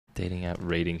Dating app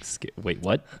rating Wait,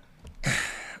 what?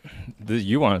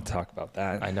 You want to talk about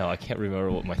that? I know. I can't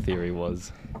remember what my theory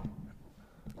was.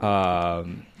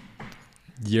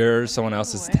 You're someone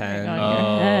else's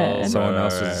 10. Someone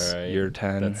else's you're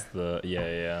 10. That's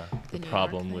the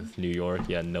problem with New York.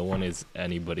 Yeah, no one is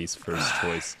anybody's first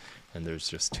choice, and there's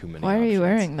just too many. Why are you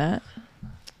wearing that?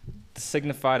 To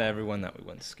signify to everyone that we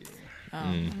went skiing.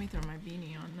 Let me throw my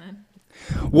beanie on then.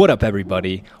 What up,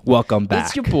 everybody? Welcome back.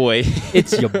 It's your boy.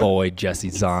 It's your boy, Jesse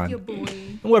Zahn. Your boy.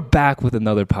 And we're back with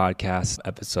another podcast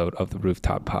episode of the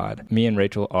Rooftop Pod. Me and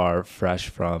Rachel are fresh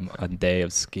from a day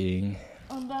of skiing.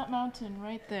 On that mountain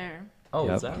right there. Oh,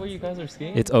 Yep. is that where you guys are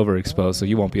skiing? It's overexposed, so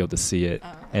you won't be able to see it.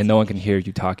 And no one can hear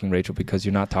you talking, Rachel, because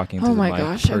you're not talking to the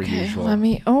mic per usual. Let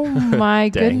me. Oh my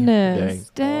Dang, goodness.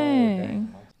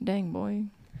 dang. Dang, boy.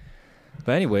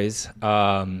 But anyways,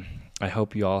 I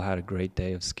hope you all had a great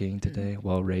day of skiing today.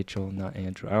 Well, Rachel, not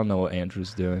Andrew. I don't know what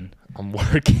Andrew's doing. I'm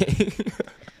working.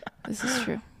 This is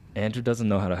true. Andrew doesn't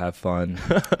know how to have fun.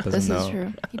 This is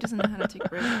true. He doesn't know how to take a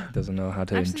break. Doesn't know how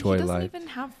to Actually, enjoy he doesn't life. even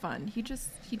have fun. He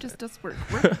just does work.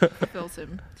 Work fulfills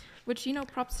him. Which,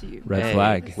 props to you. Red Hey,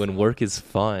 flag. When work is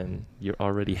fun, you're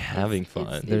already having fun.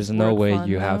 it's- There's no work way fun,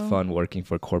 you have though? fun working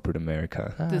for corporate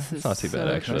America. This it's is not too bad,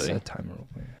 so actually. true. Set timer real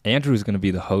quick. Andrew's going to be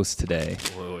the host today.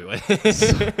 Wait.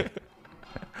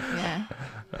 Yeah.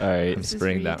 All right. I'm This is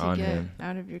spraying for you that to on get him.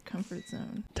 out of your comfort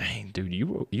zone. Dang, dude,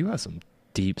 you have some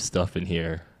deep stuff in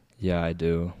here. Yeah, I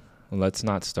do. Well, let's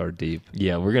not start deep.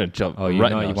 Yeah, we're gonna jump. Oh, you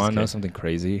right know, now, you just want to know kidding. something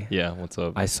crazy? Yeah, what's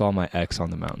up? I saw my ex on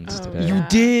the mountains Oh, today. You yeah.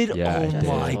 did? Yeah, I Oh did.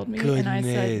 my Told me, goodness. And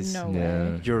I said, no Yeah.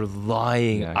 way. You're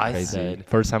lying. Yeah, I crazy. said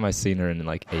First time I seen her in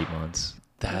like 8 months.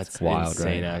 that's wild,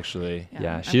 insane. right? Actually.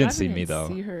 Yeah, she didn't see me, I though.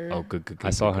 didn't see her. Oh, good. I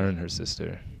saw her and her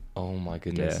sister. Oh my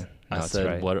goodness. Yeah, I that's said,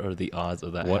 right. what are the odds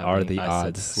of that? What are happening? the I said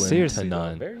odds? slim Seriously, to though,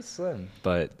 none. very slim.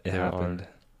 But it There happened.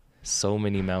 So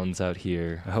many mountains out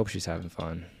here. I hope she's having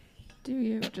fun. Do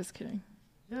you? Just kidding.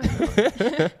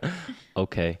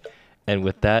 Okay, and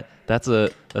with that, that's a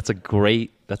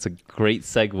great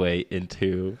segue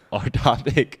into our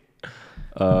topic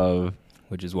of,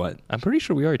 Which is what? I'm pretty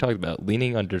sure we already talked about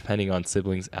leaning on depending on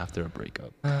siblings after a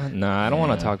breakup. Nah, I don't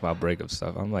want Yeah. to talk about breakup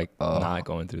stuff. I'm like not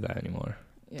going through that anymore.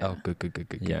 Yeah. Oh, good.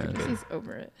 Yeah. good. He's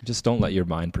over it. Just don't let your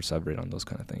mind perseverate on those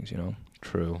kind of things, you know?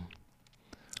 True.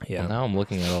 Yeah. Well, now I'm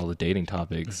looking at all the dating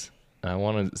topics. I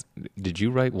want to. Did you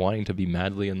write wanting to be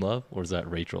madly in love, or is that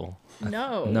Rachel?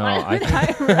 No. No, Why I would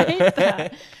I write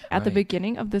that? At the Right.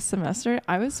 beginning of this semester,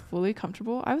 I was fully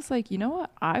comfortable. I was like, you know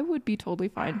what? I would be totally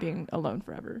fine being alone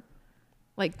forever.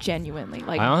 Like, genuinely.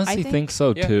 Like, I honestly think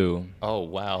so, Yeah. too. Oh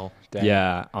wow. Dang.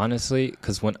 Yeah, honestly,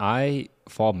 because when I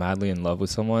fall madly in love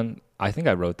with someone, I think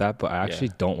I wrote that, but I actually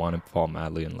Yeah. don't want to fall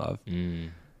madly in love. Mm.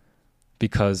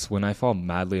 Because when I fall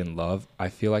madly in love, I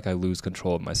feel like I lose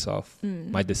control of myself. Mm.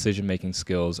 My decision-making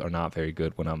skills are not very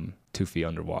good when I'm 2 feet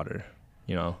underwater,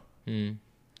 you know? Mm.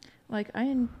 Like,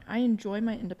 I enjoy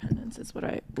my independence is what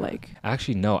I like.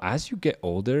 Actually, no. As you get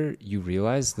older, you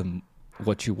realize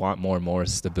what you want more and more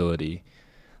is stability.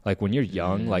 Like when you're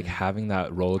young, like having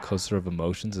that roller coaster of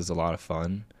emotions is a lot of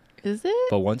fun. Is it?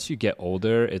 But once you get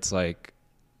older, it's like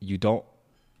you don't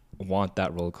want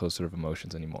that roller coaster of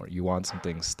emotions anymore. You want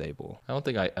something stable. I don't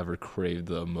think I ever craved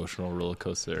the emotional roller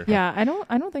coaster. Yeah, I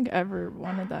don't think I ever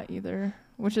wanted that either,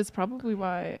 which is probably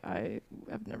why I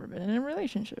have never been in a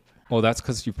relationship. Well, that's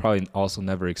because you probably also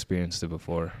never experienced it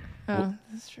before. Oh,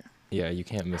 that's true. Yeah, you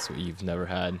can't miss what you've never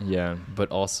had. Yeah. But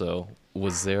also,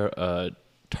 was there a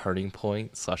turning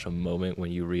point / a moment when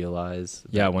you realized?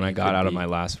 Yeah, that when I you got could out of be- my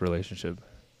last relationship.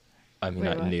 I mean, Wait,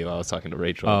 I what? knew I was talking to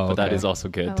Rachel, Oh, but that okay. is also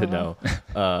good to know.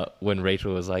 LOL. When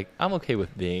Rachel was like, "I'm okay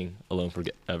with being alone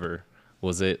forever,"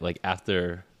 was it like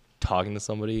after talking to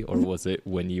somebody, or was it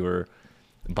when you were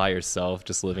by yourself,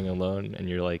 just living alone, and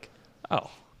you're like,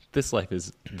 "Oh, this life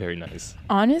is very nice."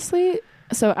 Honestly,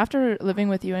 so after living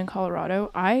with you in Colorado,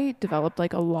 I developed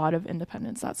like a lot of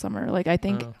independence that summer. Like I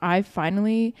think I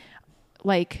finally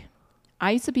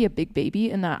I used to be a big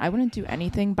baby in that I wouldn't do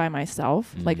anything by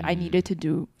myself. Like I needed to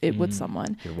do it with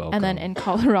someone. You're welcome. And then in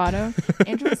Colorado,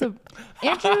 Andrew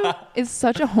is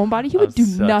such a homebody. He would I'm do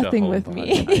such a nothing with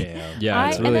homebody. me. Damn. Yeah,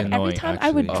 it's and really then annoying, every time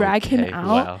I would actually. drag him Okay, out,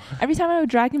 wow. every time I would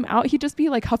drag him out, he'd just be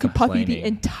like huffy puffy the Complaining.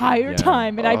 entire Yeah.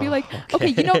 time, and I'd be like, okay,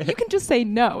 you can just say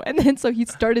no. And then so he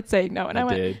started saying no, and I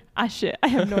went, did. shit, I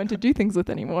have no one to do things with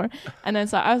anymore. And then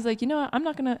so I was like, you know what, I'm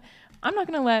not gonna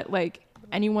let like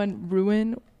anyone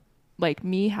ruin like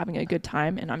me having a good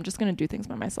time, and I'm just gonna do things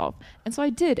by myself. And so I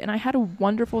did, and I had a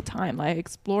wonderful time. I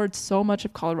explored so much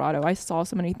of Colorado. I saw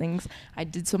so many things. I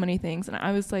did so many things, and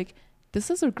I was like, this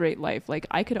is a great life. Like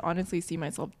I could honestly see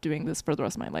myself doing this for the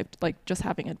rest of my life, like just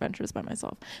having adventures by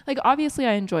myself. Like obviously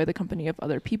I enjoy the company of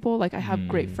other people. Like I have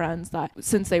great friends that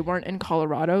since they weren't in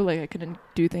Colorado, like I couldn't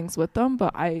do things with them,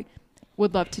 but I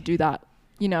would love to do that.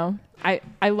 You know, I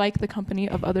like the company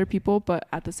of other people, but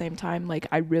at the same time, like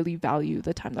I really value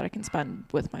the time that I can spend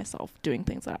with myself doing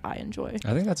things that I enjoy.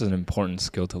 I think that's an important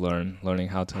skill to learning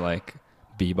how to like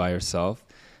be by yourself.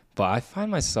 But I find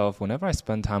myself, whenever I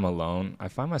spend time alone, I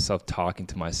find myself talking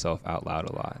to myself out loud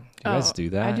a lot. Do you guys do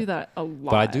that? I do that a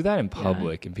lot. But I do that in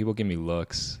public, and people give me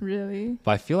looks. Really?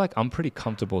 But I feel like I'm pretty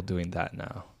comfortable doing that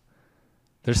now.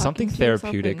 There's Talking something to yourself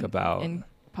therapeutic about... in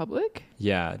public?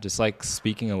 Yeah, just like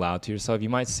speaking aloud to yourself. You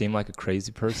might seem like a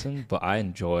crazy person, but I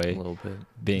enjoy A little bit.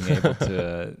 being able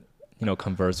to,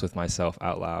 converse with myself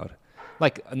out loud.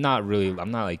 Like, I'm not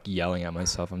like yelling at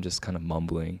myself. I'm just kind of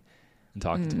mumbling and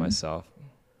talking to myself.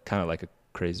 Kind of like a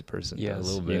crazy person Yeah, does,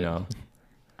 a little bit.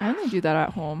 I only do that at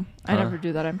home. I never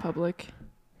do that in public.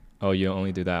 Oh, you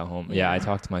only do that at home? Yeah, I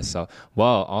talk to myself.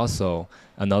 Well, also,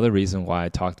 another reason why I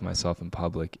talk to myself in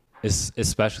public is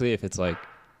especially if it's like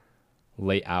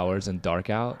late hours and dark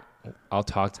out, I'll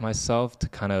talk to myself to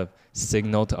kind of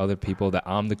signal to other people that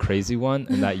I'm the crazy one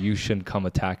and that you shouldn't come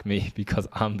attack me because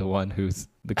I'm the one who's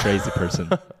the crazy person.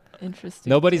 Interesting.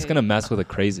 Nobody's going to mess with a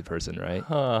crazy person, right?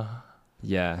 Huh.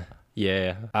 Yeah.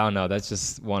 Yeah. I don't know. That's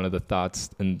just one of the thoughts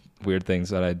and weird things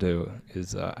that I do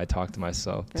is I talk to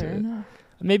myself. Fair enough.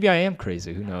 Maybe I am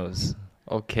crazy. Who knows?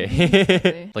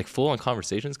 Okay. Like full on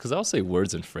conversations, because I'll say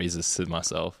words and phrases to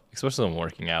myself, especially when I'm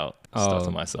working out stuff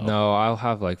to myself. No, I'll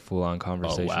have like full on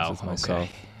conversations with myself.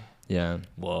 Okay. Yeah.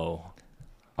 Whoa.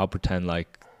 I'll pretend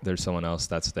like there's someone else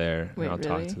that's there Wait, and I'll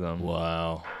talk really? to them.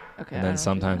 Wow. Okay. And then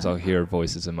sometimes I'll hear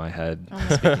voices in my head Oh my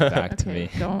speaking back to Okay, me,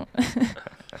 don't.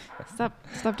 Stop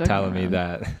joking telling me around.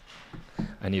 that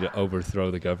I need to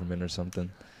overthrow the government or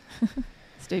something.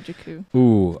 Stage a coup.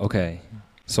 Ooh, okay.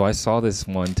 So I saw this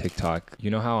one TikTok. You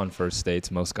know how on first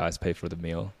dates most guys pay for the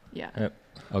meal? Yeah.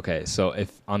 Okay, so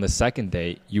if on the second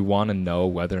date you want to know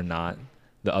whether or not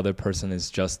the other person is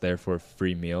just there for a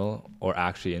free meal or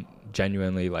actually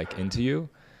genuinely like into you,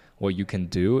 what you can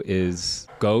do is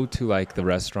go to like the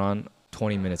restaurant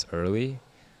 20 minutes early,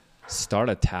 start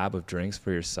a tab of drinks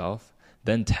for yourself,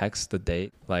 then text the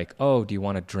date like, oh, do you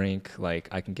want a drink? Like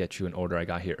I can get you an order. I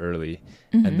got here early.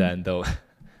 And then they'll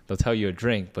tell you a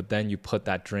drink, but then you put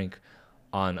that drink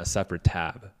on a separate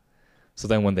tab. So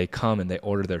then when they come and they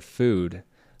order their food,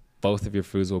 both of your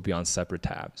foods will be on separate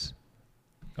tabs.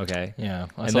 Okay? Yeah.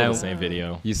 I And saw then- the same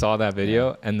video. You saw that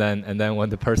video? And then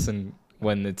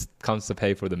when it comes to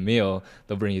pay for the meal,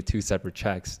 they'll bring you two separate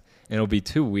checks. And it'll be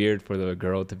too weird for the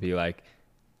girl to be like,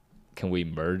 can we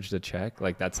merge the check?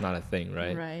 Like that's not a thing,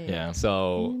 right? Right. Yeah.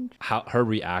 So her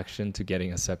reaction to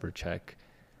getting a separate check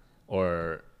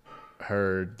or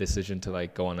her decision to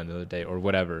like go on another date or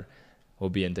whatever will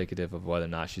be indicative of whether or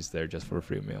not she's there just for a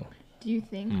free meal. Do you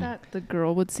think that the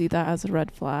girl would see that as a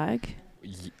red flag?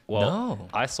 Well, No.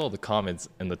 I saw the comments,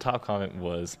 and the top comment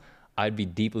was, I'd be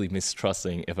deeply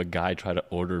mistrusting if a guy tried to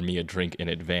order me a drink in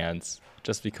advance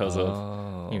just because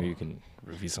of, you can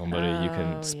review somebody, you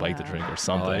can spike the drink or Oh, I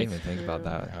something. didn't even think about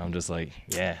that. I'm just like,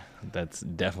 yeah, that's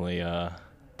definitely a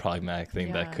problematic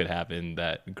thing that Yeah. could happen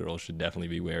that girls should definitely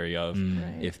be wary of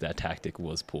Right. if that tactic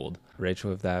was pulled.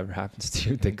 Rachel, if that ever happens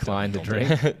to you, decline the Don't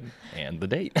drink. do it. And the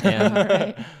date. And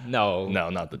Right. no,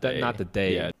 Not the date. not the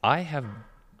date. Yeah. I have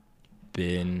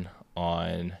been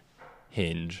on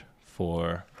Hinge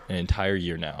for an entire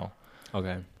year now,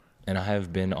 Okay. and I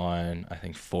have been on, I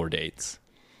think, 4 dates.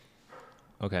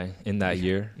 Okay. In that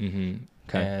year. Mm-hmm.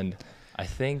 Okay. And I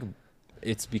think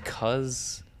it's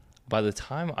because by the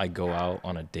time I go out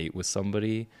on a date with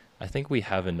somebody, I think we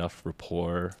have enough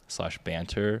rapport /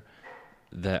 banter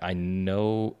that I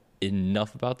know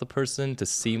enough about the person to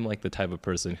seem like the type of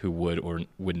person who would or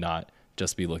would not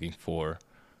just be looking for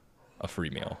a free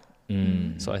meal.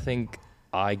 So I think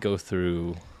I go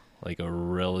through like a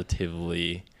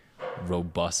relatively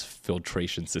robust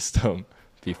filtration system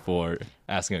before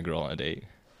asking a girl on a date.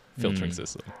 Filtering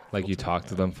system. Like you talk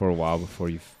to them for a while before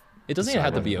you. It doesn't even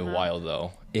have to be a Decide. while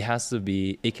though.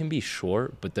 It can be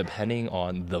short, but depending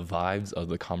on the vibes of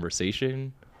the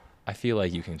conversation, I feel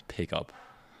like you can pick up.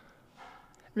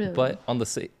 Really? But on the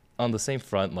same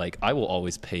front, like I will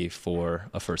always pay for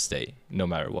a first date, no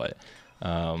matter what.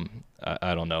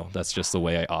 I don't know. That's just the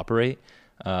way I operate.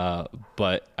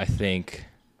 But I think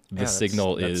the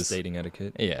signal that's is dating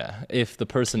etiquette. yeah. If the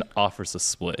person offers a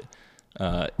split,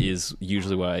 is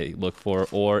usually what I look for,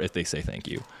 or if they say thank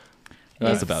you.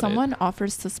 That's if about someone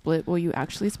offers to split, will you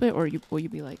actually split, or will you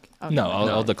be like, okay, it. No,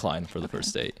 I'll decline for the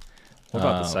first date. What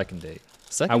about the second date?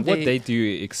 Second At what date, date do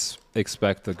you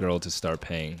expect the girl to start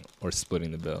paying or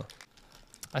splitting the bill?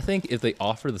 I think if they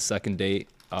offer the second date,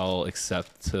 I'll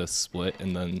accept to split,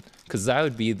 and then because that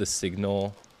would be the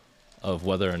signal of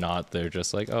whether or not they're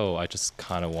just like, oh, I just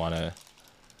kind of want to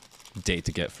date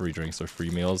to get free drinks or free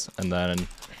meals. And then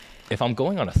if I'm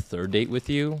going on a third date with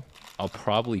you, I'll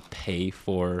probably pay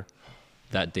for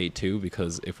that date too,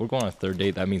 because if we're going on a third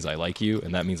date, that means I like you,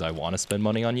 and that means I want to spend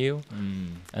money on you.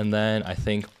 And then I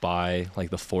think by like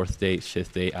the fourth date,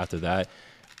 fifth date, after that,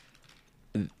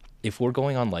 if we're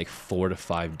going on like 4 to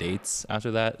 5 dates after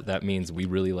that, that means we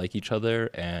really like each other.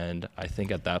 And I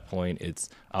think at that point, it's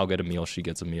I'll get a meal, she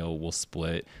gets a meal, we'll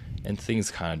split, and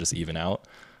things kind of just even out.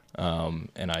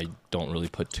 And I don't really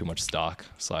put too much stock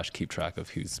 / keep track of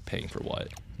who's paying for what.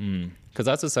 Because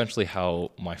that's essentially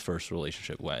how my first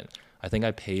relationship went. I think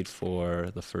I paid for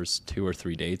the first 2 or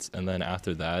 3 dates. And then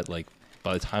after that, like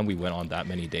by the time we went on that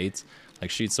many dates,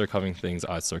 like she'd start covering things,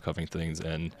 I'd start covering things.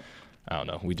 And I don't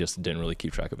know, we just didn't really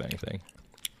keep track of anything.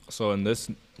 So in this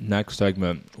next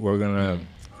segment, we're going to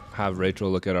have Rachel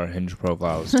look at our Hinge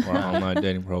profiles, our online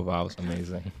dating profiles.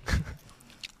 Amazing.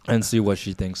 And see what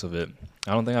she thinks of it.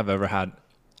 I don't think I've ever had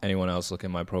anyone else look at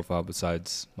my profile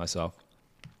besides myself.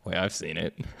 Wait, I've seen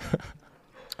it.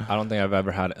 I don't think I've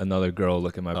ever had another girl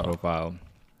look at my profile.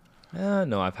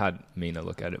 No, I've had Mina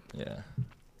look at it. Yeah.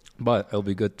 But it'll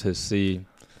be good to see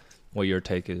what your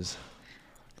take is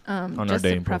on our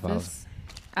dating profiles.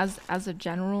 As a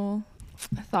general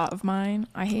thought of mine,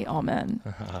 I hate all men.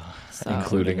 So,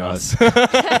 Including us.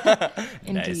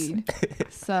 Indeed.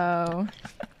 So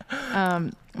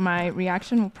my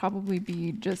reaction will probably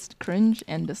be just cringe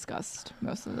and disgust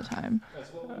most of the time.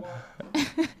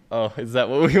 Oh, is that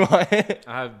what we want? I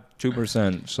have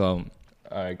 2%, so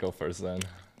All right, go first then.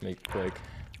 Make it quick.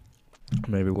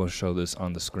 maybe we'll show this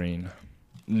on the screen.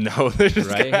 No, they're just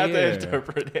Right gonna have here. to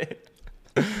interpret it.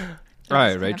 All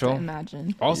right, Rachel.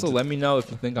 Imagine Also, let me know if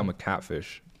you think I'm a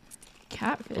catfish.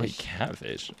 catfish. Wait,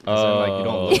 catfish. As in, like, you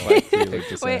don't look like you look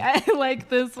the same. Wait, I like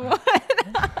this one.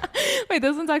 Wait,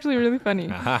 this one's actually really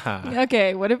funny.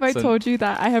 Okay, what if I told you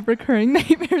that I have recurring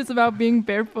nightmares about being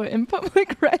barefoot in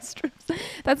public restrooms?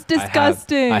 That's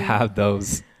disgusting. I have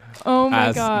those. Oh my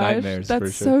as gosh, nightmares, that's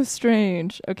for sure. so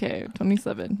strange. Okay,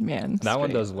 27, man. That one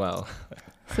straight. does well.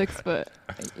 6 foot.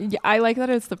 Yeah, I like that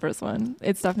it's the first one.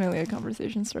 It's definitely a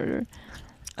conversation starter.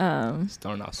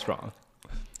 Starting off strong.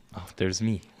 Oh, there's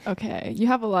me. Okay, you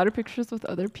have a lot of pictures with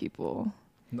other people.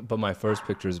 But my first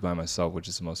picture is by myself, which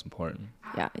is the most important.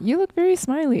 Yeah, you look very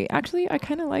smiley. Actually, I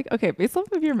kind of like. Okay, based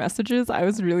off of your messages, I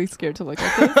was really scared to look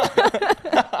at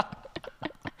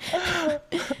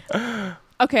this.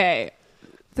 Okay,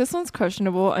 this one's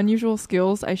questionable. Unusual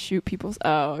skills. I shoot people's.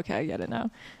 Oh, okay, I get it now.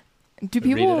 Do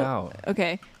people? Read it out.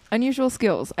 Okay, unusual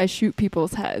skills. I shoot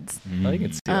people's heads. I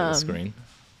can see it on the screen.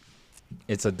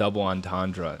 It's a double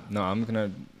entendre. No, I'm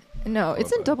gonna. No,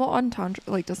 it's a double entendre.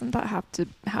 Like, doesn't that have to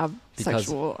have Because-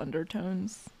 sexual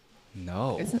undertones?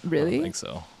 No. Isn't I really? don't think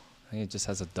so. I think it just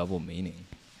has a double meaning.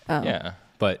 Oh. Yeah.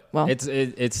 But Well.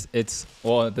 it's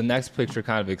well, the next picture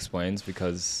kind of explains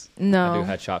because I do No,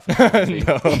 headshot photography.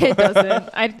 it doesn't.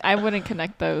 I wouldn't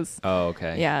connect those. Oh,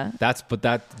 okay. Yeah. But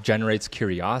that generates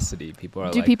curiosity. People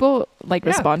are Do like, people like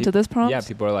Yeah, respond to this prompt? yeah,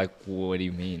 people are like, what do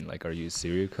you mean? Like, are you a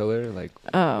serial killer? Like,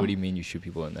 Oh. what do you mean you shoot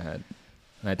people in the head?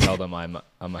 And I tell them I'm a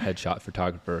headshot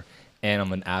photographer and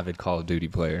I'm an avid Call of Duty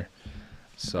player.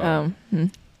 So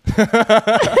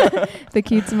The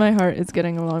key to my heart is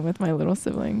getting along with my little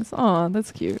siblings. Aw,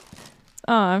 that's cute.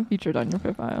 Aw, I'm featured on your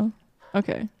profile.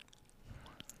 Okay.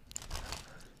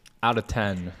 out of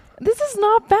 10. This is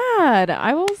not bad,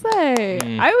 I will say.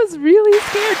 Mm. I was really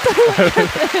scared to look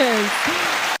at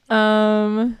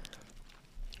this.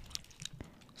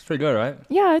 It's pretty good, right?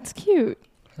 Yeah, it's cute.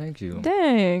 Thank you.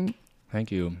 Dang.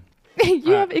 Thank you.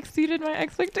 You have exceeded my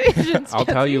expectations. I'll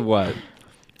tell you Jesse. what.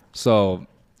 So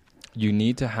you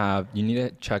need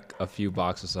to check a few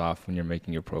boxes off when you're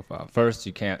making your profile. First,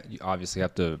 you obviously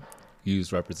have to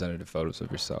use representative photos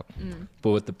of yourself.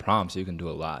 But with the prompts, you can do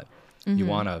a lot. You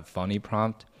want a funny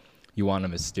prompt, you want a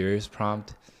mysterious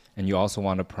prompt, and you also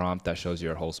want a prompt that shows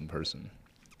you're a wholesome person.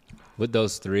 With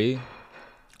those three,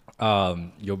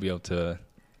 you'll be able to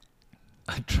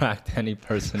attract any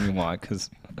person you want. Because,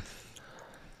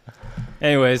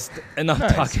 anyways,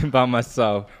 enough talking about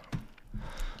myself.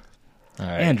 All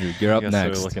right. Andrew, you're up I guess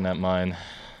next. We're looking at mine.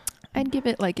 I'd give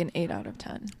it like an 8 out of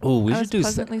 10. Oh, we I should was do.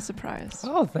 pleasantly surprised.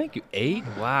 Oh, thank you. 8.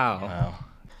 Wow. Wow.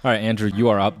 All right, Andrew, you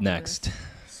are up next.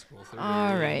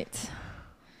 All right.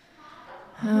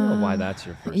 I don't know why that's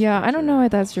your first. Yeah, I don't picture. know why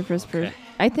that's your first Okay.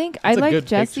 I think It's I a like good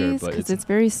picture, Jesse's but because it's- it's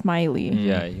very smiley.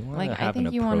 Yeah, you want to Like I have an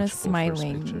think you want a approachable first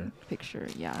smiling picture. picture.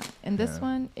 Yeah. And this Yeah.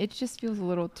 one, it just feels a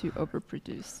little too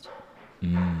overproduced.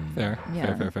 Fair.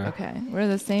 Yeah. Fair. Okay. We're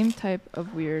the same type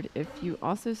of weird if you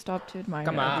also stop to admire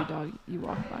Come every on. dog you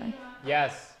walk by.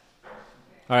 Yes.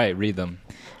 All right, read them.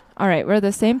 All right, we're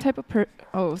the same type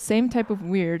of same type of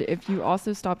weird if you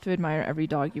also stop to admire every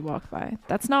dog you walk by.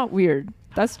 That's not weird.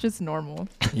 That's just normal.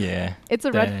 Yeah. It's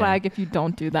a red Dang. flag if you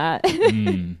don't do that.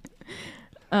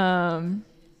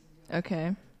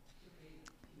 Okay.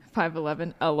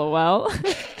 5'11", LOL.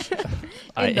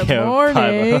 In the am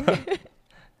morning. 5'11".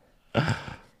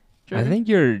 I think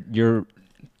you're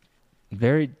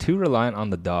very too reliant on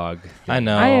the dog. I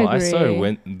know. I I started agree.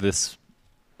 with this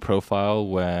profile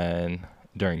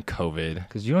during COVID.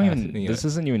 Because you don't even. think This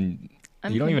isn't even.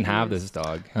 I'm you don't even have confused. this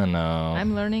dog. I know.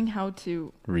 I'm learning how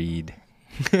to. Read.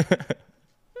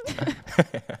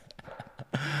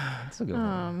 That's a good Oh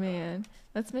one. man,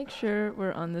 let's make sure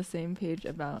we're on the same page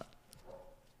about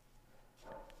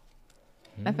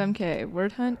FMK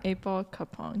word hunt 8-ball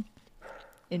cup pong.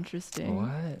 Interesting.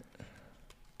 What?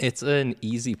 It's an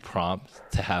easy prompt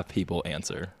to have people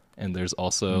answer. And there's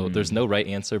no right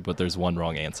answer, but there's one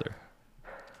wrong answer.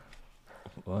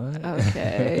 What?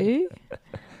 Okay.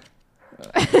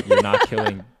 You're not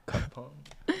killing cup pong?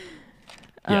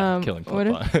 Yeah, killing what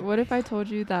cup if what if I told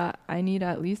you that I need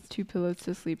at least 2 pillows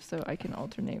to sleep so I can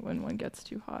alternate when one gets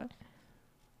too hot?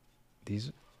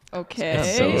 These. Okay.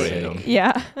 That's so random.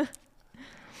 Yeah.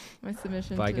 My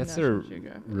submission. But I to guess National they're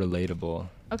Geographic. relatable.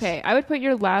 Okay, I would put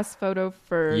your last photo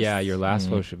first. Yeah, your last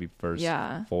photo should be first.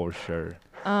 Yeah. For sure.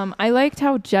 I liked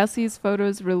how Jesse's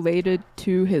photos related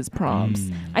to his prompts.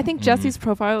 I think Jesse's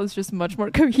profile is just much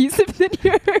more cohesive than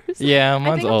yours. Yeah, I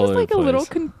mine's think all I'm just over like the a little place.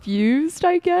 confused,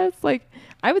 I guess. Like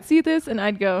I would see this and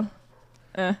I'd go,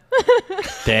 Damn.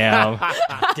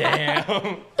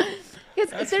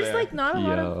 There's fair. like not a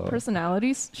lot Yo. of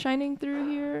personalities shining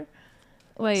through here.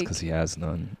 Like Because he has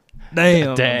none.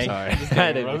 Damn. Dang. I'm Just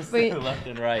sorry. getting roasted Wait. left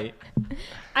and right.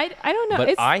 I don't know. But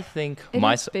It's I think it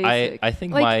my is I basic. I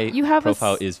think Like, my you have a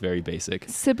profile s- is very basic.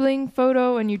 sibling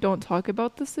photo and you don't talk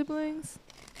about the siblings.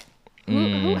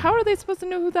 How are they supposed to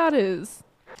know who that is?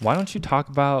 Why don't you talk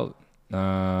about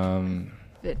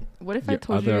What if I Your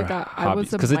told you other that I hobbies,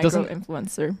 was a 'cause it doesn't-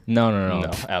 micro-influencer? No.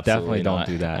 absolutely Definitely not. don't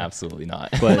do that. Absolutely not.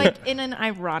 But Like in an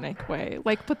ironic way.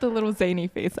 Like put the little zany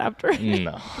face after.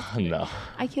 No.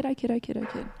 I kid.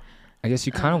 I guess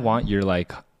you kind of want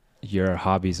your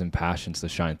hobbies and passions to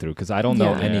shine through, because I don't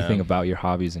know Yeah. anything Yeah. about your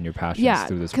hobbies and your passions Yeah,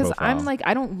 through this because profile. I'm like,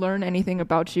 I don't learn anything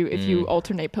about you if you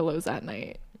alternate pillows at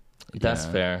night. That's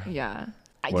Yeah. fair. Yeah.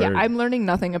 Word. I'm learning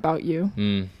nothing about you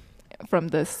from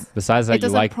this. Besides it that, you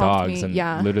doesn't like prompt dogs, me- and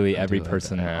yeah. literally I every do like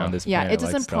person that. Yeah. on this Yeah, planet it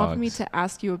doesn't likes prompt me dogs. to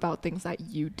ask you about things that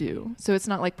you do. So it's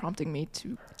not like prompting me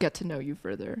to get to know you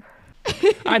further.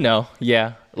 I know.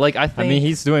 Yeah. Like I I think mean,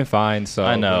 he's doing fine, so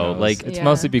I know, who knows? like- it's Yeah.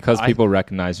 mostly because I- people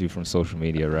recognize you from social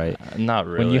media, right? not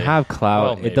really. When you have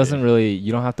clout, Well, it doesn't maybe. really.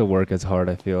 You don't have to work as hard.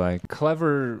 I feel like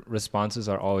clever responses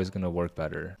are always going to work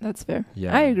better. That's fair.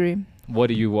 Yeah. I agree.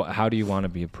 How do you want to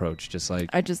be approached? Just like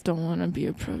I just don't want to be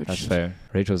approached. that's fair.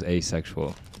 Rachel's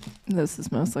asexual. This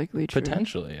is most likely true.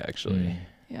 potentially actually.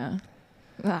 Yeah.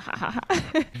 All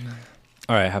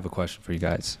right, I have a question for you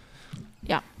guys.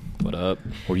 What up?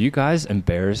 Were you guys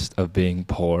embarrassed of being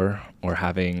poor or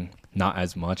having not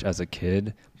as much as a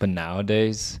kid, but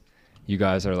nowadays you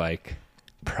guys are like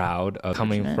proud of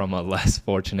coming Fortunate. from a less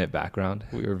fortunate background?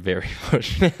 We were very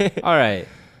fortunate. All right,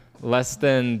 less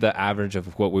than the average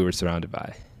of what we were surrounded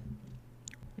by.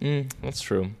 That's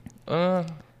true.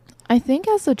 I think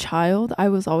as a child, I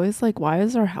was always like, why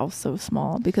is our house so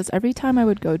small? Because every time I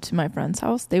would go to my friend's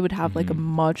house, they would have like a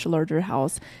much larger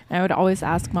house. And I would always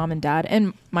ask mom and dad.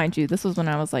 And mind you, this was when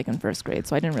I was like in first grade,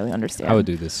 so I didn't really understand. I would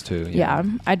do this too. Yeah.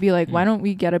 I'd be like, why don't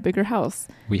we get a bigger house?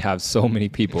 We have so many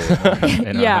people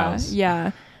in our house.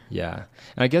 Yeah. Yeah.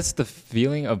 And I guess the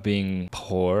feeling of being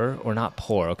poor or not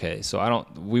poor. Okay. So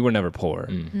we were never poor.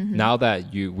 Now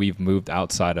that we've moved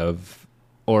outside of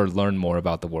or learned more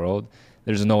about the world,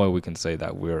 there's no way we can say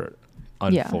that we're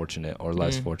unfortunate or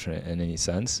less fortunate in any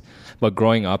sense. But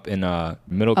growing up in a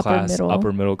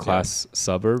upper middle class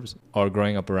suburbs, or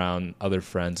growing up around other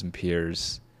friends and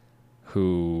peers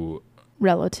who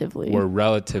were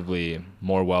relatively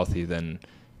more wealthy than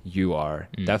you are,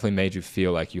 definitely made you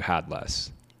feel like you had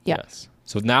less. Yeah. Yes.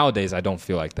 So nowadays, I don't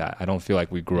feel like that. I don't feel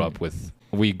like we grew up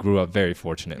very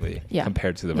fortunately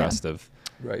compared to the rest of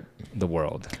the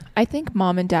world. I think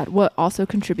mom and dad, what also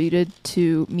contributed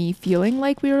to me feeling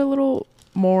like we were a little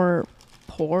more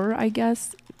poor, I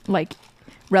guess, like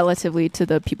relatively to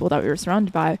the people that we were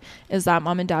surrounded by, is that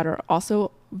mom and dad are also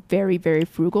very, very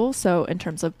frugal. So in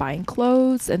terms of buying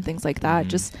clothes and things like that,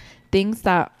 just things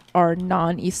that are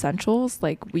non-essentials,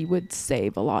 like we would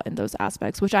save a lot in those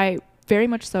aspects, which I very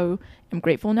much so am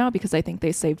grateful now, because I think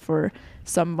they saved for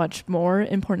some much more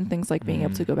important things, like being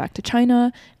able to go back to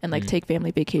China and like take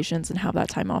family vacations and have that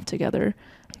time off together.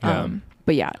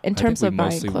 But yeah, in terms of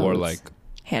buying clothes, wore like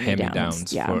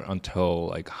hand-me-downs for until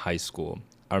like high school.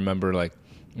 I remember like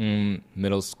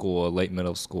middle school, late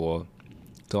middle school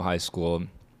till high school,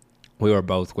 we were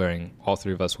both wearing, all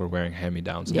three of us were wearing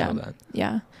hand-me-downs and all that.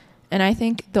 Yeah. And I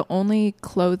think the only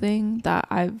clothing that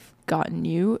I've gotten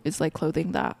new is like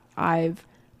clothing that I've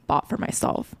bought for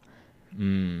myself.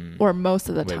 Or most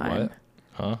of the time. What?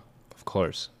 Huh? Of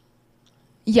course.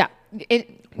 Yeah.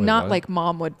 Not what? like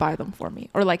mom would buy them for me,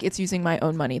 or like it's using my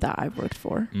own money that I've worked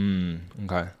for.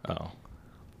 Okay. Oh.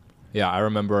 Yeah, I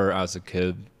remember as a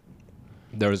kid,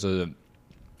 there was a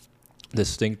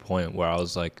distinct point where I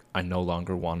was like, I no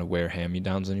longer want to wear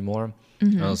hand-me-downs anymore.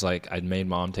 And I was like, I'd made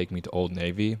mom take me to Old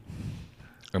Navy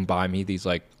and buy me these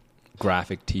like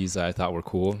graphic tees that I thought were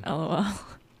cool. LOL.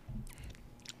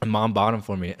 And mom bought them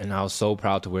for me, and I was so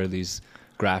proud to wear these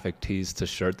graphic tees to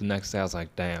shirt the next day. I was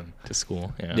like, damn. To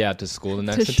school. Yeah, to school the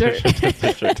next To day. shirt.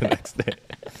 To shirt the next day.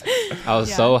 I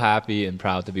was so happy and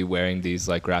proud to be wearing these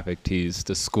like graphic tees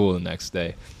to school the next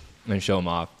day and show them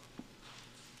off.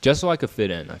 Just so I could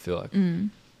fit in, I feel like.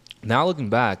 Now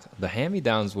looking back, the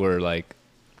hand-me-downs were like,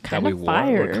 Kind that of we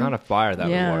fire. wore were kind of fire that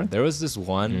we wore. There was this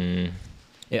one.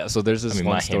 Yeah, so there's this one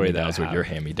my story that I hand-me-downs were have. your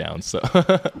hand-me-downs. So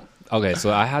Okay,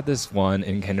 so I had this one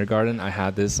in kindergarten. I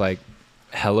had this like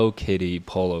Hello Kitty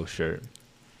polo shirt.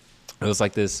 It was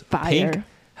like this pink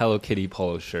Hello Kitty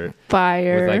polo shirt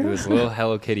Fire. with like this little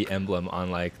Hello Kitty emblem on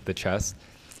like the chest.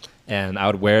 And I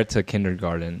would wear it to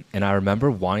kindergarten. And I remember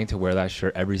wanting to wear that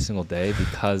shirt every single day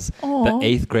because the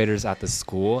 8th graders at the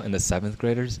school and the 7th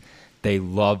graders, they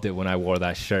loved it when I wore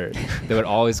that shirt. They would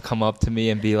always come up to me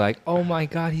and be like, oh my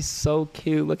God, he's so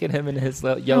cute. Look at him in his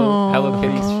yellow Hello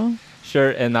Kitty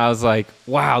shirt. And I was like,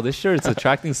 wow, this shirt is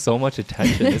attracting so much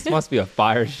attention. This must be a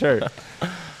fire shirt.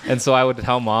 And so I would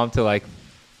tell mom to like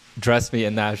dress me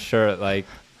in that shirt like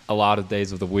a lot of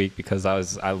days of the week because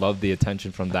I loved the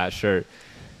attention from that shirt.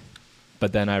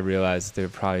 But then I realized they were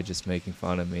probably just making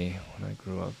fun of me when I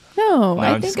grew up. No, I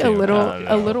I'm think just a kidding.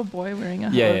 a little boy wearing a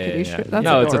Hello Kitty shirt. That's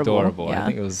no, adorable. it's adorable. Yeah. I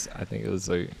think it was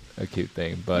a cute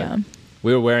thing. But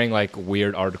we were wearing like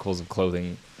weird articles of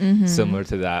clothing similar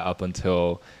to that up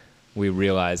until we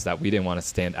realized that we didn't want to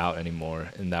stand out anymore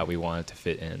and that we wanted to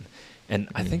fit in. And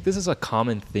I think this is a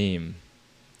common theme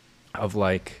of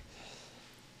like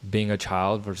being a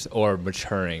child versus or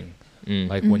maturing.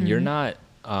 Like when you're not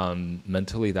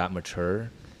mentally that mature,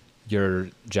 your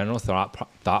general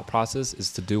thought process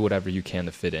is to do whatever you can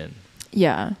to fit in.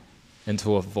 Yeah. And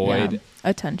to avoid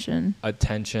attention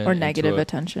or negative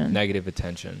attention. Negative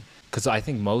attention. Because I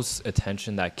think most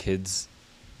attention that kids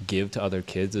give to other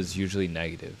kids is usually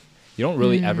negative. You don't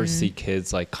really ever see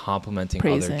kids like complimenting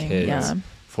Praising, other kids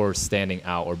for standing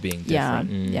out or being different.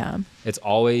 Yeah. It's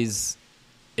always,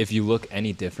 if you look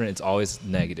any different, it's always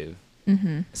negative.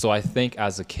 So I think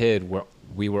as a kid,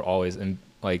 we were always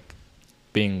like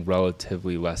being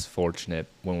relatively less fortunate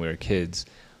when we were kids.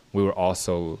 We were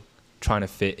also trying to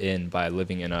fit in by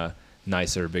living in a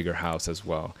nicer, bigger house as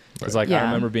well. It's like I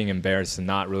remember being embarrassed and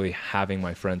not really having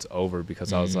my friends over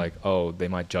because I was like, oh, they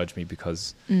might judge me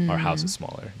because our house is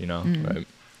smaller, you know? Right.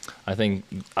 I think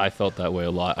I felt that way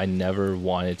a lot. I never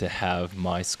wanted to have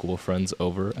my school friends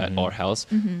over at our house,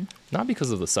 not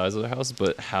because of the size of the house,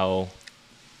 but how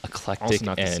eclectic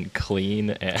and clean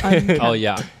and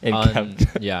unkempt.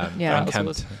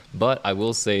 But I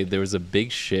will say there was a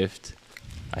big shift,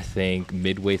 I think,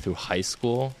 midway through high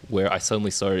school where I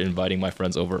suddenly started inviting my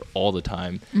friends over all the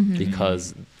time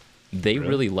because they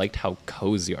really liked how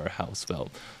cozy our house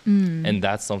felt. And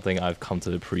that's something I've come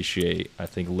to appreciate, I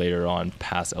think, later on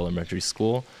past elementary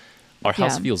school. Our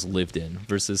house feels lived in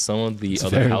versus some of the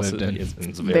other houses.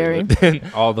 It's very lived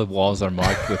in. All the walls are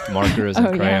marked with markers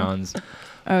and crayons.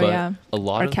 A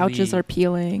lot our of couches are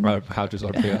peeling. Our couches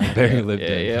are peeling. Very lived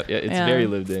in. Yeah, it's very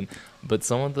lived in. But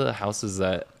some of the houses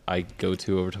that I go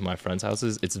to over to my friends'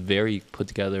 houses, it's very put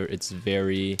together. It's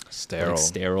very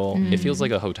sterile. It feels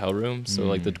like a hotel room. So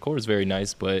like the decor is very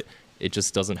nice, but it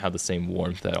just doesn't have the same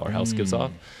warmth that our house gives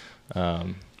off.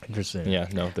 Interesting. Yeah,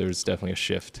 no, there's definitely a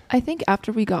shift. I think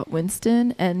after we got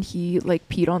Winston and he like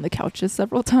peed on the couches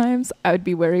several times, I would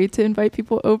be worried to invite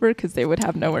people over because they would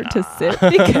have nowhere to sit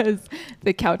because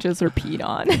the couches are peed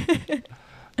on.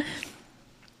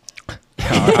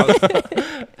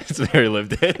 It's very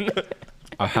lived in.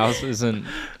 Our house isn't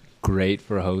great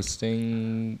for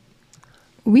hosting.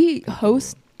 We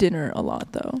host dinner a lot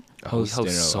though. We Host host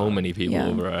dinner a so lot. many people Yeah.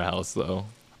 over our house though.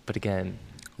 But again,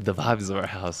 the vibes of our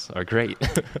house are great.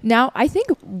 Now, I think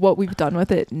what we've done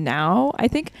with it now,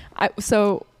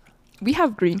 so we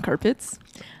have green carpets.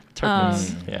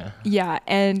 Turquoise, yeah. Yeah,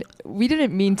 and we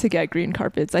didn't mean to get green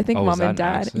carpets. I think Oh, was mom and that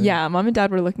an dad, accident? yeah, mom and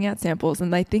dad were looking at samples,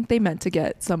 and I think they meant to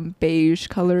get some beige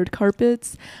colored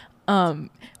carpets.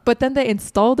 But then they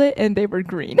installed it and they were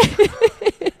green.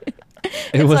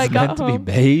 It so was I got meant to be home.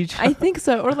 beige. I think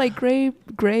so, or like gray,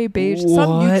 beige, some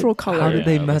What? neutral color. How did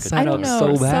they Yeah, mess like a I that don't up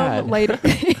know, so bad? some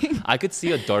lighting. I could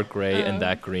see a dark gray and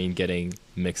that green getting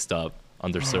mixed up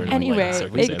under certain Anyway, lighting it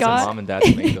circumstances. got- Mom and dad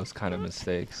to make those kind of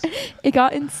mistakes. It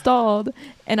got installed,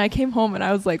 and I came home and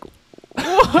I was like,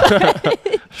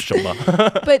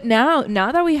 Shaba. but now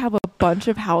that we have a bunch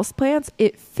of houseplants,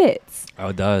 it fits. Oh,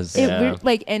 it does. It Yeah.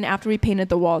 like, and after we painted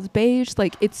the walls beige,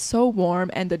 like it's so warm,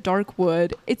 and the dark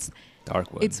wood, it's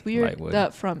Dark wood. weird. light wood.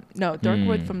 Dark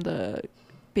wood Mm. from the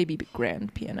baby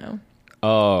grand piano.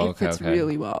 Oh, It okay, fits okay.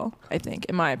 really well, I think,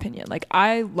 in my opinion. Like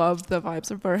I love the vibes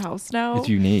of our house now It's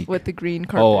unique. with the green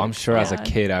carpet. Oh, I'm sure as a Yeah.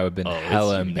 kid I would have been Oh, it's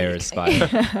hella unique. embarrassed by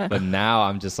it. But now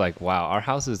I'm just like, wow, our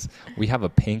house we have a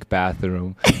pink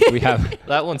bathroom. We have,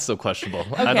 That one's still questionable.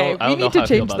 Okay, I don't we know need how to I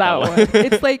feel change about that one.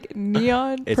 It's like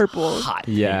neon It's purple. hot.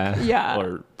 Yeah. pink Yeah.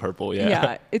 Or purple, yeah.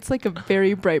 Yeah, it's like a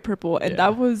very bright purple, and Yeah.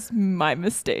 that was my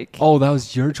mistake. oh, that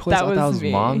was your choice? That I thought that was was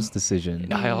me. mom's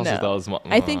decision. I also No. thought it was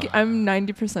I think I'm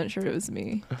 90% sure it was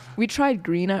me. We tried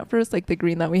green at first, like the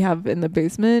green that we have in the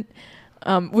basement,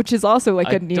 which is also like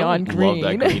I a neon don't green.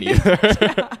 love that green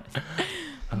either.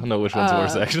 I don't know which one's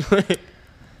worse actually.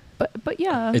 But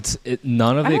yeah,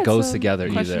 None of I it had goes some together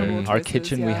either. questionable Our choices,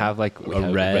 kitchen we yeah. have like We a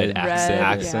have red, red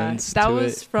accents That to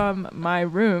was it. from my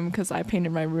room because I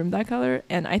painted my room that color,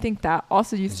 and I think that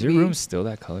also used Is to your be. room still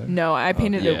that color? No, I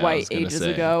painted Yeah, it I white was gonna ages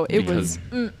say, ago. It was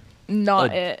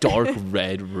not A it. dark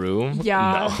red room.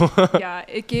 Yeah, No. yeah,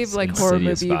 it gave It's like horror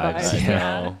insidious movie vibes. vibes. I Yeah.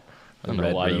 know. I don't know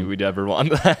Red why you room. would ever want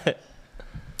that.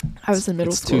 I was in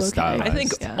middle It's school. too okay? stylized. I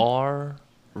think Yeah. our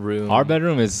room. Our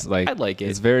bedroom is like, I like it.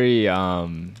 It's very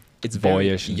It's very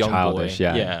boyish and young childish. boy.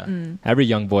 Yeah. Yeah. Mm. Every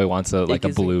young boy wants It like a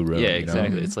gives me- blue room. Yeah, you know?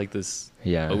 exactly. Mhm. It's like this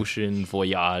Yeah. ocean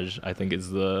voyage. I think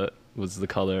was the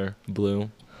color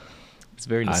blue. It's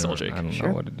very nostalgic. I don't Sure.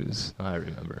 know what it is. I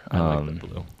remember. I like the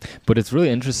blue. But it's really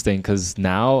interesting because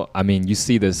now, I mean, you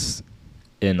see this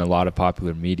in a lot of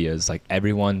popular media. It's like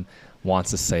everyone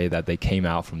wants to say that they came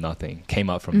up from nothing,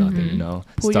 you know?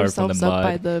 Pull Started from yourselves the up mud.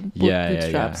 by the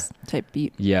bootstraps type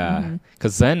beat. Yeah, Mhm.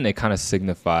 because then it kind of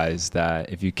signifies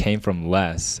that if you came from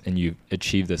less and you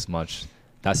achieved this much,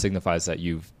 that signifies that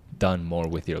you've done more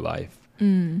with your life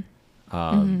Mm.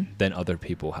 than other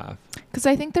people have. Because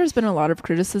I think there's been a lot of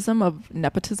criticism of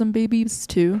nepotism babies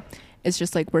too. It's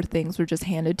just like where things were just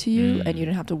handed to you and you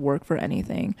didn't have to work for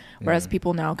anything. Whereas Yeah.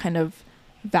 people now kind of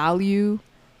value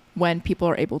when people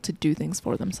are able to do things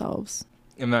for themselves.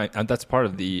 And that's part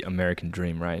of the American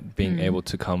dream, right? Being Mm. able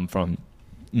to come from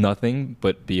nothing,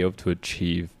 but be able to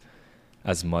achieve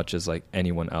as much as like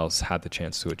anyone else had the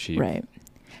chance to achieve. Right.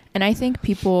 And I think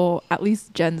people, at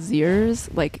least Gen Zers,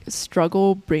 like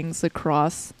struggle brings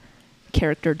across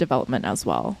character development as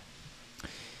well.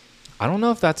 I don't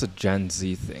know if that's a Gen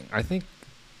Z thing. I think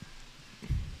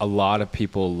a lot of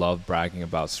people love bragging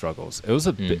about struggles.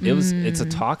 It's a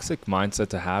toxic mindset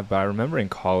to have, but I remember in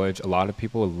college a lot of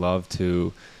people would love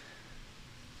to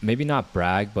maybe not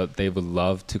brag, but they would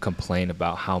love to complain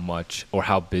about how much or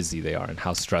how busy they are and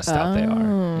how stressed out they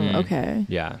are. Okay.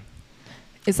 Yeah.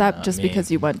 Is that Not just me. because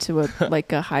you went to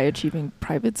a high achieving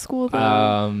private school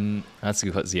though? That's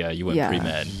because you went Yeah.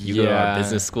 pre-med. You go to Yeah. our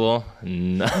business school.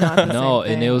 No. Not the No,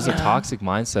 same and it was thing. a toxic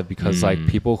mindset because like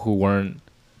people who weren't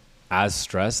as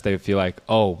stressed, they would feel like,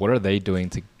 oh, what are they doing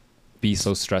to be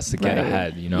so stressed to get Right.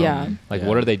 ahead? You know, Yeah. like Yeah.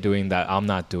 what are they doing that I'm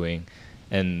not doing,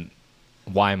 and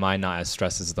why am I not as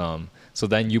stressed as them? So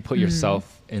then you put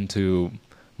yourself into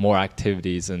more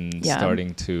activities and Yeah.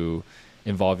 starting to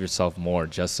involve yourself more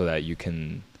just so that you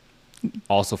can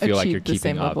also feel like Achieve you're the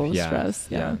same keeping up. level of Yeah. stress.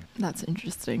 Yeah. Yeah. That's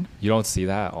interesting. You don't see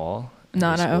that at all? in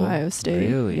Not your at school? Ohio State.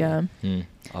 Really? Yeah.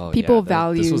 Oh, People yeah, this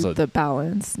value was a- the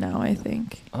balance now, I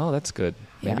think. Oh, that's good.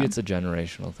 Maybe Yeah. it's a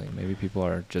generational thing. Maybe people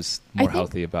are just I more think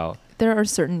healthy about. There are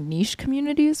certain niche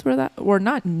communities where that, or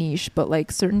not niche, but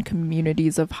like certain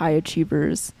communities of high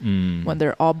achievers when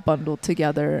they're all bundled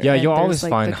together. Yeah, and you'll there's, always like,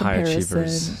 find the high achievers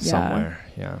comparison. Yeah. somewhere.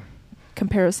 Yeah.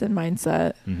 Comparison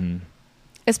mindset, Mm-hmm.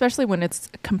 especially when it's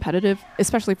competitive,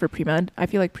 especially for pre-med. I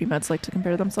feel like pre-meds like to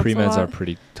compare themselves a Pre-meds lot. are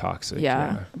pretty toxic.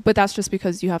 Yeah, but that's just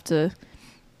because you have to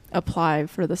apply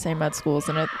for the same med schools,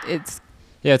 and it's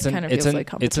Yeah, it's kind of feels like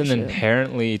it's an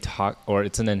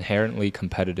competition. inherently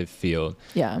competitive field.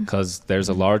 Yeah. Because there's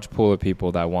a large pool of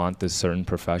people that want this certain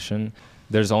profession.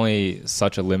 There's only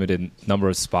such a limited number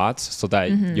of spots, so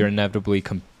that you're inevitably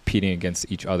competing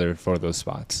against each other for those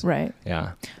spots. Right.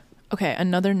 Yeah. Okay,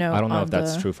 another note. I don't know on if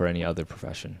that's the- true for any other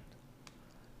profession.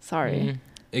 Sorry.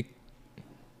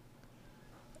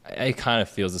 It kind of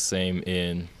feels the same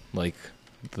in like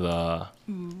the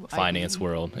finance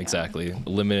world. Yeah. Exactly.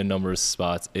 Limited number of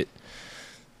spots.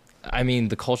 I mean,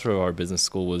 the culture of our business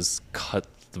school was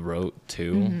cutthroat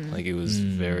too. Like it was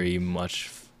very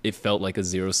much, it felt like a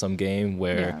zero-sum game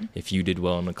where if you did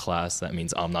well in a class, that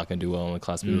means I'm not going to do well in the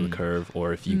class because of the curve.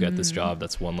 Or if you get this job,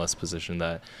 that's one less position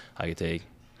that I could take.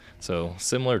 So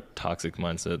similar toxic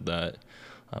mindset that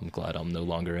I'm glad I'm no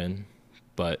longer in.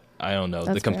 But I don't know,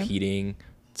 That's the fair. competing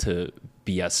to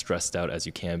be as stressed out as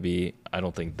you can be, I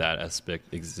don't think that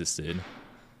aspect existed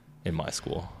in my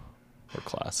school or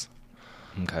class.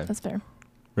 Okay. That's fair.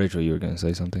 Rachel, you were going to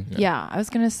say something? Yeah, I was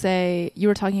going to say, you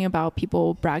were talking about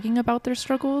people bragging about their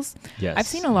struggles. Yes. I've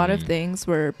seen a lot of things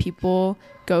where people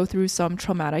go through some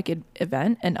traumatic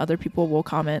event and other people will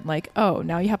comment like, oh,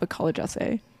 now you have a college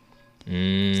essay.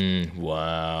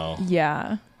 Wow.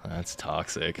 Yeah. That's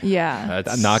toxic. Yeah.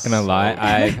 That's I'm not gonna so-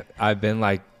 lie. I've been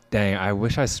like, dang, I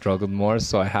wish I struggled more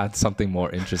so I had something more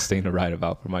interesting to write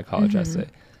about for my college essay.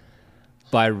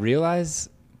 But I realize,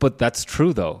 but that's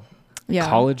true though. Yeah.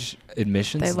 College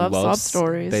admissions, They love sob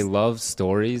stories. They love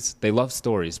stories. They love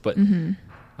stories. But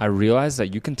I realized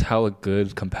that you can tell a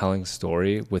good, compelling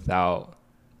story without,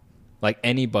 like,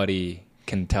 anybody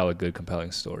can tell a good,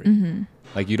 compelling story.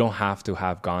 Like, you don't have to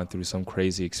have gone through some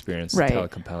crazy experience Right. to tell a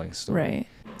compelling story. Right.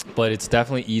 But it's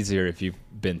definitely easier if you've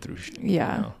been through.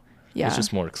 Yeah. You know? Yeah. It's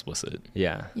just more explicit.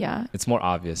 Yeah. yeah. It's more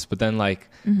obvious. But then, like,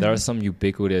 there are some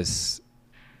ubiquitous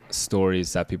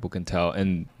stories that people can tell.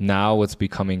 And now what's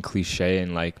becoming cliche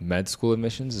in, like, med school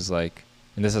admissions is, like,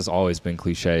 and this has always been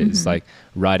cliche, is, like,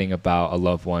 writing about a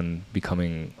loved one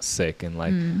becoming sick and,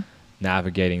 like,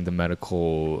 navigating the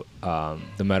medical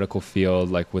field,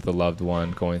 like, with a loved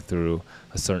one going through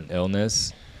a certain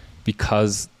illness,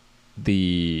 because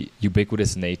the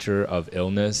ubiquitous nature of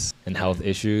illness and health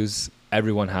issues,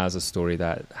 everyone has a story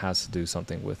that has to do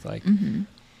something with, like,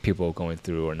 people going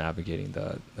through or navigating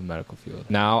the medical field.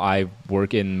 Now I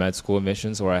work in med school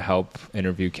admissions, or I help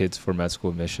interview kids for med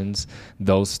school admissions.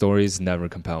 Those stories never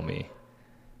compel me.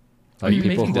 Are you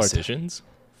making who are decisions?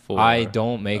 I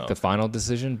don't make the final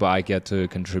decision, but I get to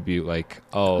contribute, like,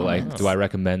 do I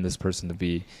recommend this person to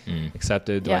be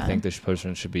accepted? Do I Yeah. think this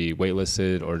person should be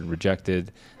waitlisted or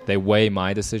rejected? They weigh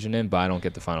my decision in, but I don't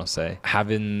get the final say.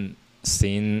 Having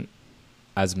seen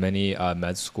as many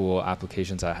med school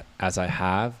applications as I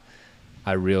have,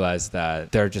 I realized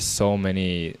that there are just so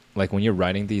many, like, when you're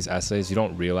writing these essays, you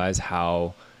don't realize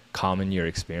how common your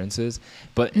experience is.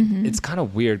 But it's kind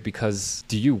of weird, because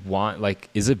do you want, like,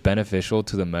 is it beneficial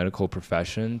to the medical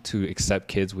profession to accept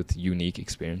kids with unique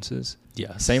experiences?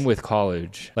 Yes. Same with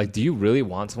college. Like, do you really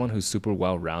want someone who's super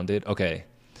well-rounded? Okay.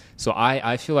 So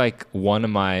I feel like one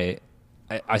of my,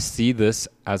 I see this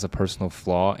as a personal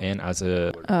flaw and as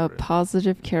a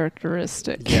positive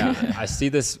characteristic. yeah, I see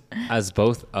this as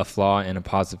both a flaw and a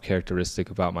positive characteristic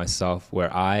about myself,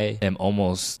 where I am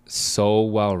almost so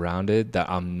well-rounded that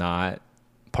I'm not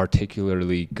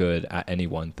particularly good at any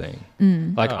one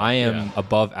thing. Like, I am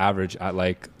above average at,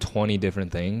 like, 20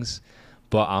 different things,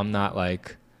 but I'm not,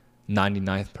 like,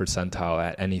 99th percentile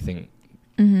at anything,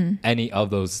 any of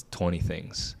those 20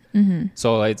 things.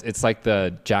 So it's like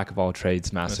the jack of all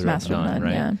trades, master of none,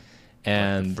 right? Yeah.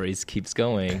 And the phrase keeps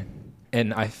going.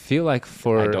 And I feel like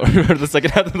I don't remember the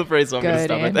second half of the phrase, so I'm going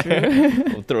to Good, stop it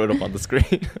there. We'll throw it up on the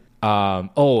screen.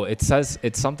 It says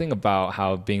it's something about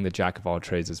how being the jack of all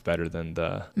trades is better than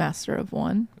the Master of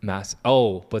one.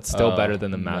 but still better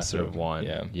than the master of one.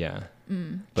 Yeah. Yeah.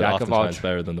 But Jack of all oftentimes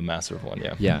better than the master of one.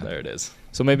 Yeah. Yeah. There it is.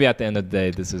 So maybe at the end of the day,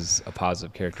 this is a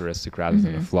positive characteristic rather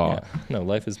than a flaw. Yeah. No,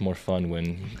 life is more fun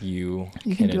when you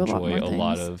You can can do a lot enjoy more a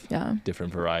lot things. of Yeah.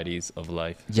 different varieties of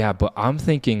life. Yeah, but I'm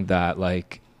thinking that,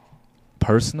 like,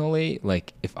 personally,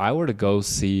 like, if I were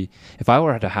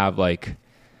to have, like,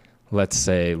 let's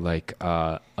say, like,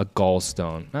 a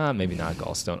gallstone, maybe not a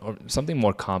gallstone, or something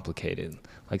more complicated.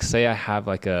 Like, say I have,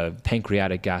 like, a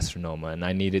pancreatic gastrinoma and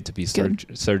I need it to be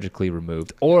surgically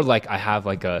removed, or, like, I have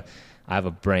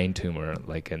a brain tumor,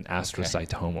 like an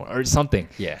astrocytoma or something.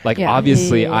 Yeah. Like, Yeah.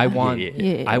 obviously, Yeah. I want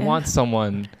Yeah. I want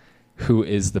someone who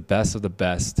is the best of the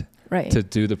best to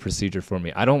do the procedure for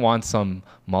me. I don't want some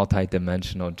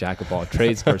multi-dimensional jack of all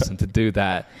trades person to do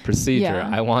that procedure. Yeah.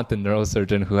 I want the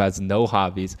neurosurgeon who has no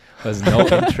hobbies, who has no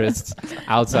interests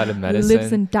outside of medicine.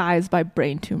 Lives and dies by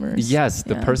brain tumors. Yes,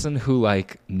 the Yeah. person who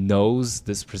like knows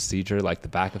this procedure like the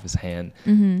back of his hand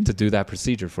Mm-hmm. to do that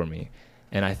procedure for me.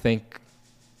 And I think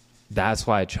that's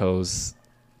why I chose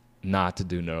not to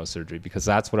do neurosurgery, because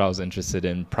that's what I was interested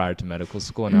in prior to medical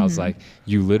school. And I was Mhm. like,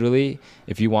 you literally,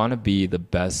 if you want to be the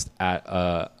best at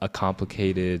a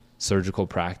complicated surgical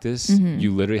practice, Mhm.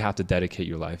 you literally have to dedicate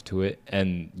your life to it,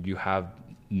 and you have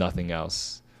nothing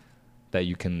else that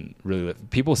you can really live.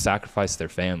 People sacrifice their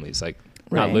families, like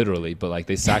not Right. literally, but like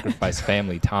they sacrifice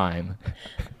family time.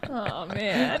 Oh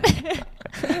man.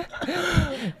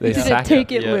 They Did it sac-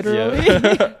 take it Yeah, literally?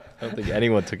 yeah. I don't think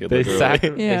anyone took it they, literally.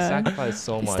 they Yeah. sacrifice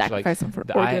so You much. sacrifice them for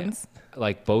the- I- organs.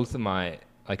 like both of my,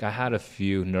 like I had a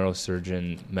few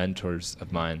neurosurgeon mentors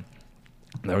of mine.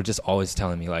 They were just always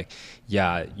telling me like,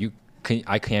 yeah,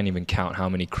 I can't even count how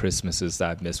many Christmases that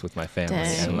I've missed with my family, Dang.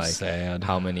 and So like sad.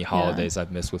 how many holidays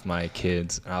I've missed with my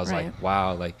kids. And I was Right. like,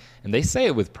 wow, like, and they say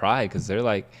it with pride because they're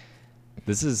like,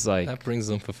 this is like, That brings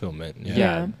them fulfillment. yeah,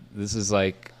 Yeah. this is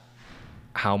like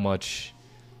how much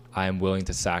I am willing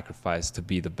to sacrifice to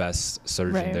be the best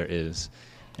surgeon Right. there is.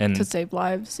 And To save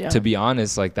lives. Yeah. to be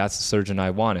honest, like that's the surgeon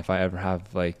I want if I ever have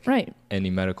like right. any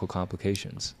medical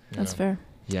complications. That's Yeah. fair.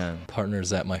 Yeah.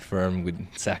 Partners at my firm would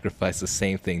sacrifice the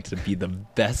same thing to be the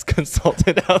best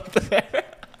consultant out there.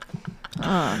 Oh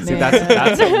man. See,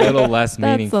 that's a little less That's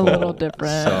meaningful. a little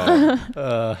different.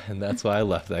 So, And that's why I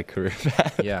left that career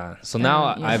path. yeah. So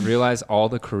now Yeah. I've realized all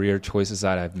the career choices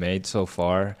that I've made so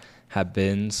far have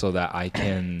been so that I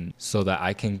can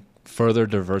further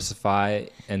diversify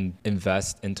and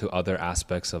invest into other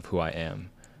aspects of who I am,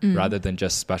 rather than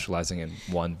just specializing in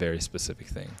one very specific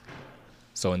thing.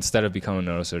 So instead of becoming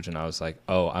a neurosurgeon, I was like,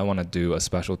 oh, I want to do a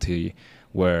specialty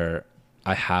where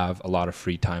I have a lot of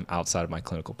free time outside of my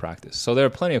clinical practice. So there are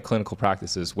plenty of clinical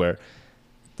practices where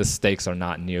the stakes are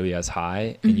not nearly as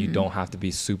high, and you don't have to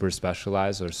be super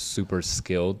specialized or super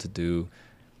skilled to do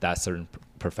that certain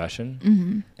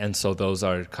profession. And so those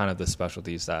are kind of the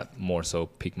specialties that more so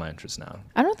pique my interest now.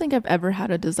 I don't think I've ever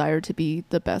had a desire to be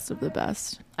the best of the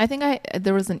best. I think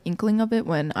there was an inkling of it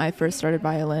when I first started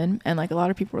violin, and like a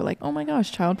lot of people were like, "Oh my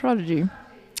gosh, child prodigy,"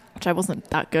 which I wasn't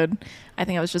that good. I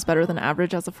think I was just better than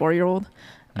average as a 4-year-old.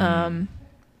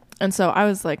 And so I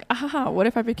was like, what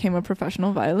if I became a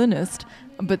professional violinist?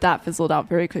 But that fizzled out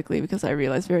very quickly because I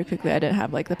realized very quickly I didn't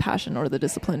have like the passion or the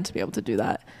discipline to be able to do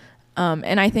that.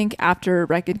 And I think after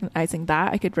recognizing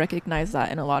that, I could recognize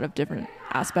that in a lot of different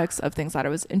aspects of things that I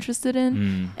was interested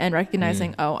in, and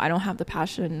recognizing, I don't have the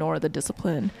passion nor the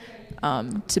discipline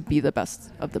to be the best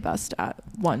of the best at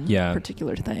one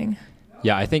particular thing.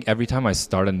 Yeah, I think every time I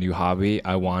start a new hobby,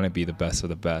 I want to be the best of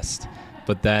the best.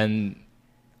 But then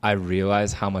I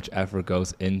realize how much effort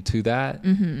goes into that,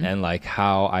 and like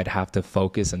how I'd have to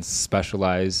focus and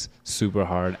specialize super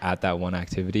hard at that one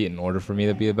activity in order for me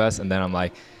to be the best. And then I'm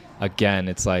like, again,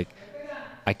 it's like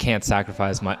I can't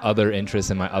sacrifice my other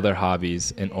interests and my other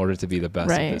hobbies in order to be the best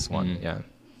Right. at this one. Yeah.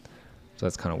 So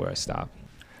that's kind of where I stop.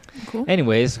 Cool.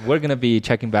 Anyways, we're going to be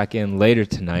checking back in later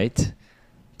tonight,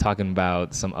 talking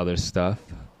about some other stuff,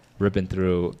 ripping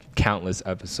through countless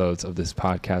episodes of this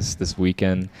podcast this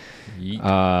weekend.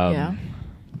 Yeah.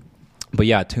 But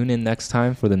yeah, tune in next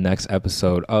time for the next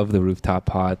episode of the Rooftop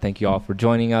Pod. Thank you all for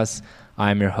joining us.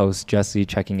 I'm your host, Jesse,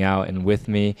 checking out, and with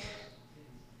me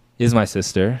is my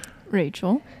sister,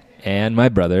 Rachel. and my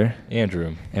brother,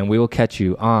 Andrew. and we will catch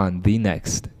you on the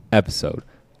next episode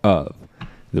of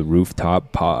the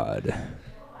Rooftop Pod.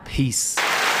 Peace.